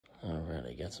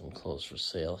right, I got some clothes for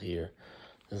sale here.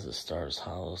 This is a Stars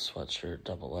Hollow sweatshirt,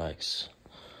 XX.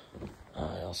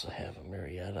 I also have a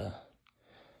Marietta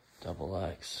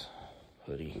XX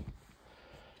hoodie,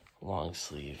 long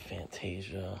sleeve,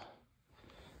 Fantasia.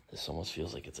 This almost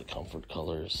feels like it's a Comfort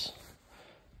Colors.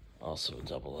 Also a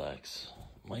XX.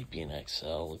 Might be an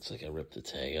XL. Looks like I ripped the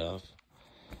tag off.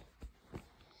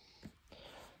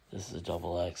 This is a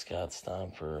XX Scott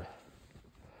Stomper.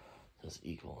 Says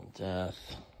Equal in Death.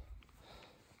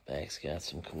 Back's got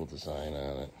some cool design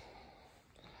on it.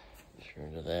 If you're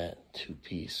into that,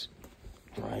 two-piece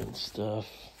grind stuff.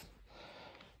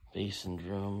 Bass and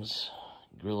drums.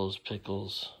 Grillo's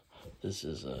Pickles. This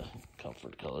is a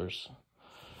Comfort Colors.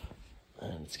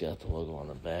 And it's got the logo on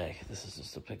the back. This is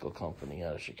just a pickle company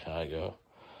out of Chicago.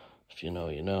 If you know,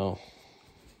 you know.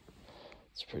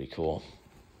 It's pretty cool.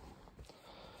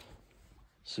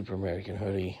 Super American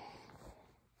hoodie.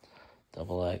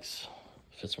 XX.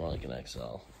 Fits more like an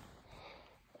XL.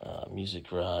 Music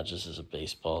Garage. This is a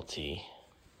baseball tee.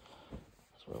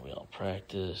 That's where we all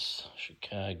practice.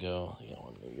 Chicago. They got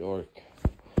one in New York.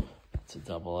 It's a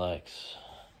XX.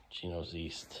 Gino's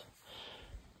East.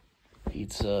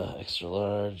 Pizza, extra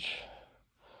large.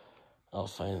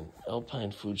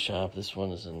 Alpine Food Shop. This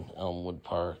one is in Elmwood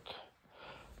Park.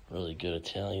 Really good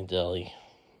Italian deli.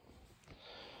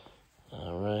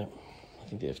 Alright. I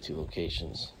think they have 2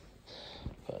 locations.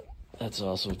 But that's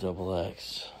also XX.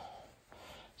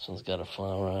 This one's got a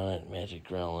flower on it. Magic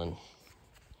Gremlin.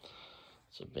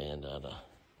 It's a band out of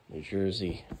New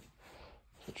Jersey.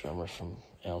 The drummer from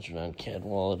Algernon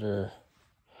Cadwallader.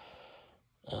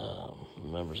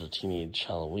 Members of Teenage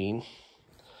Halloween.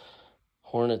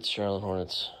 Hornets, Charlotte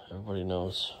Hornets. Everybody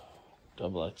knows.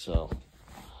 XXL.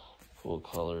 Cool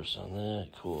colors on that.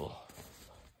 Cool.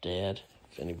 Dad.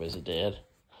 If anybody's a dad.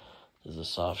 This is a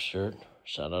soft shirt.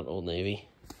 Shout out Old Navy.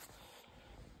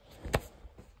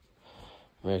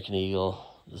 American Eagle.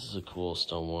 This is a cool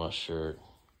Stonewash shirt.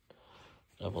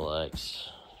 XX.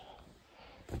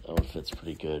 That one fits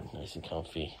pretty good. Nice and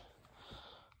comfy.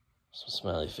 Some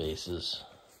smiley faces.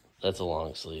 That's a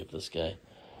long sleeve, this guy.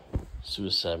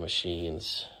 Suicide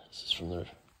Machines. This is from their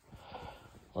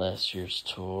last year's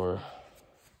tour.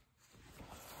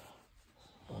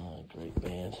 Great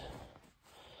band.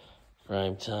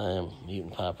 Grime Time.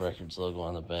 Mutant Pop Records logo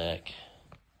on the back.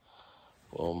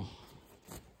 Boom.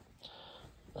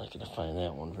 Not going to find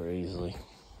that one very easily.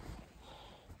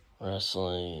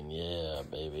 Wrestling. Yeah,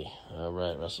 baby.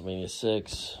 Alright, WrestleMania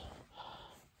 6.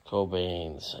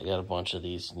 Cobain's. I got a bunch of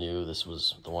these new. This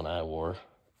was the one I wore.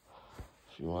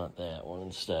 If you want that one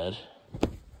instead.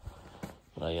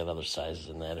 But I got other sizes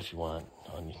in that if you want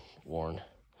unworn.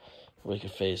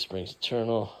 Wicked Face Springs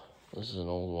Eternal. This is an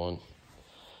old one.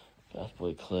 Goth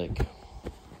Boy Click.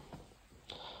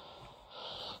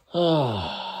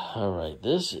 Alright,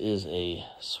 this is a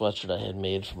sweatshirt I had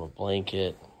made from a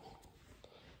blanket.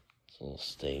 It's a little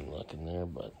stain looking there,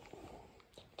 but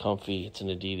comfy. It's an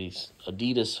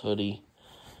Adidas hoodie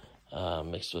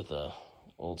mixed with a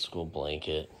old school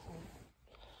blanket,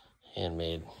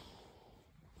 handmade.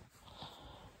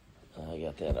 I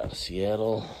got that out of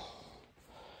Seattle.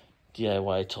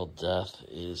 DIY Till Death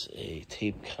is a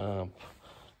tape comp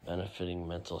benefiting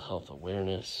mental health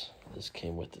awareness. This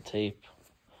came with the tape.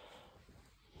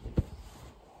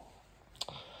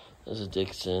 This is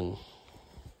Dixon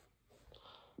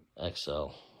XL.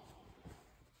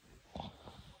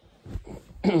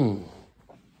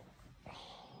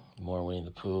 More Winnie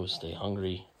the Pooh, Stay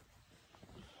Hungry.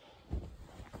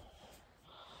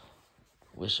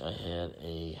 Wish I had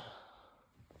a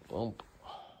bump.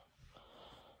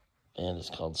 Band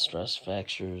is called Stress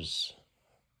Fractures.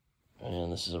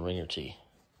 And this is a ringer tee.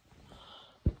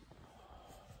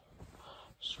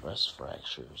 Stress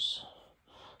Fractures.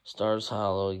 Stars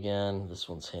Hollow again. This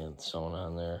one's hand sewn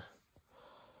on there.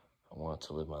 I want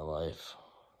to live my life.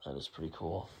 That is pretty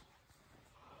cool.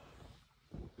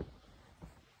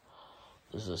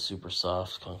 This is a super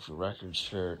soft Kung Fu Records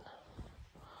shirt.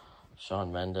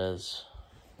 Shawn Mendes.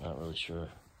 Not really sure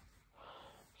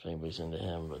if anybody's into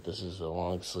him, but this is the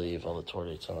long sleeve. All the tour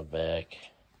dates on the back.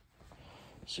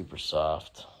 Super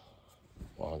soft.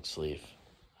 Long sleeve.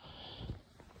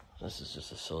 This is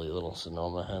just a silly little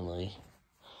Sonoma Henley.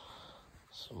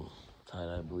 Some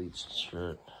tie-dye bleached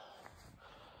shirt.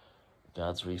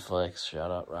 God's Reflex. Shout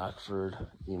out Rockford.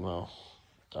 Emo.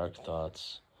 Dark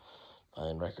Thoughts.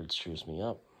 Buying Records cheers me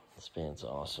up. This band's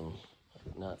awesome.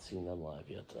 I've not seen them live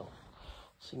yet, though.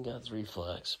 Seen God's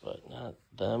Reflex, but not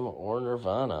them or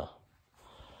Nirvana.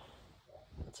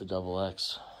 That's a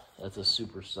XX. That's a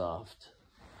super soft.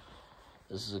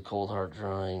 This is a Cold Heart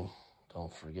drawing.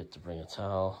 Don't forget to bring a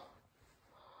towel.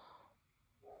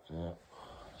 Yeah.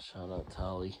 Shout out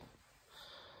Tolly.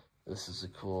 This is a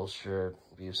cool shirt.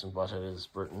 Beavis and Butthead is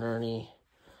Bert and Ernie.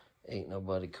 Ain't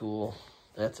Nobody Cool.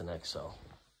 That's an XL.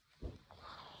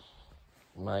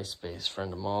 MySpace,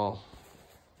 Friend of All.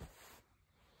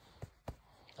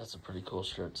 That's a pretty cool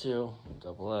shirt too.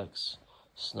 XX.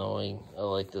 Snowing. I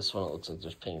like this one. It looks like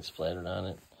there's paint splattered on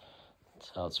it.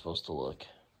 That's how it's supposed to look.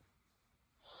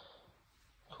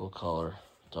 Cool color.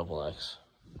 XX.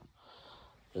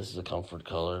 This is the Comfort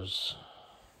Colors.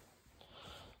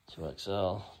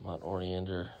 2XL. Mount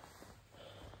Oriander.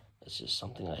 It's just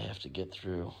something I have to get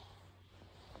through.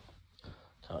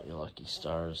 Count Your Lucky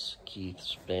Stars.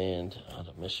 Keith's Band out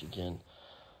of Michigan.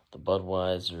 The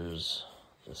Budweisers.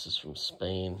 This is from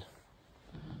Spain.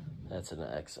 That's an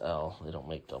XL. They don't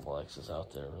make XXs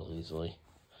out there real easily.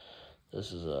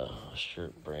 This is a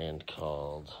shirt brand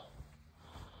called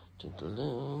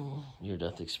Near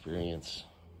Death Experience.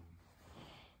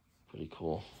 Pretty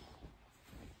cool.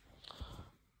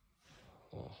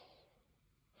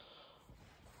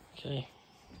 Okay.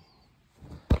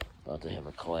 About to have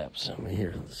a collapse on me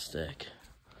here in the stack.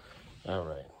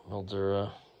 Alright,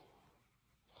 Mildura.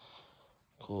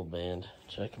 Cool band.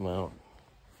 Check them out.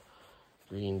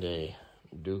 Green Day.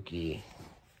 Dookie.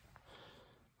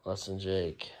 Less Than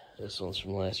Jake. This one's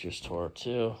from last year's tour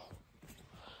too.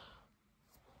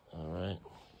 Alright.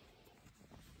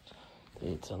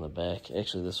 Dates on the back.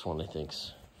 Actually, this one I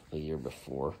think's the year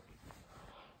before.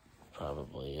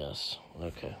 Probably, yes.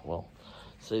 Okay, well,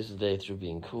 saves the day through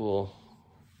being cool.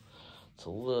 It's a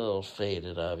little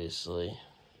faded, obviously.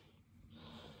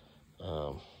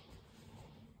 You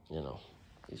know,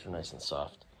 these are nice and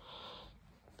soft.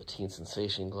 The Teen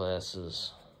Sensation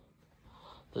glasses.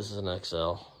 This is an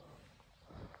XL.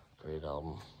 Great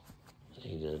album that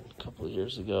he did a couple of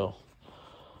years ago.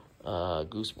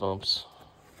 Goosebumps.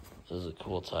 This is a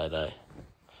cool tie-dye.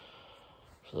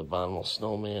 For the Abominable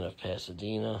Snowman of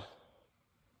Pasadena.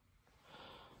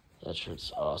 That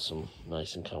shirt's awesome.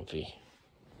 Nice and comfy.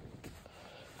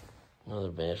 Another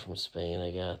band from Spain.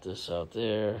 I got this out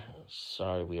there.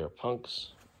 Sorry We Are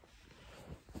Punks.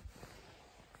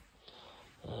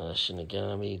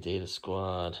 Shinigami, Data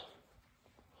Squad.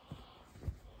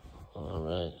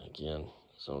 Alright, again,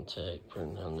 zone tag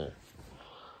printing on there.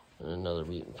 And another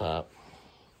Meat and Pop.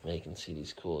 Making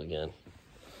CDs cool again.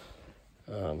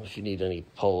 If you need any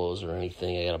polos or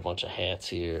anything, I got a bunch of hats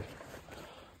here.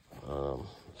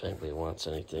 If anybody wants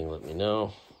anything, let me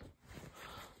know.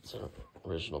 It's an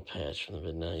original patch from the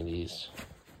mid-90s.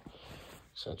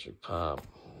 Eccentric Pop.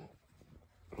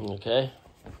 Okay?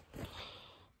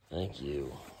 Thank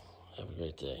you. Have a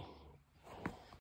great day.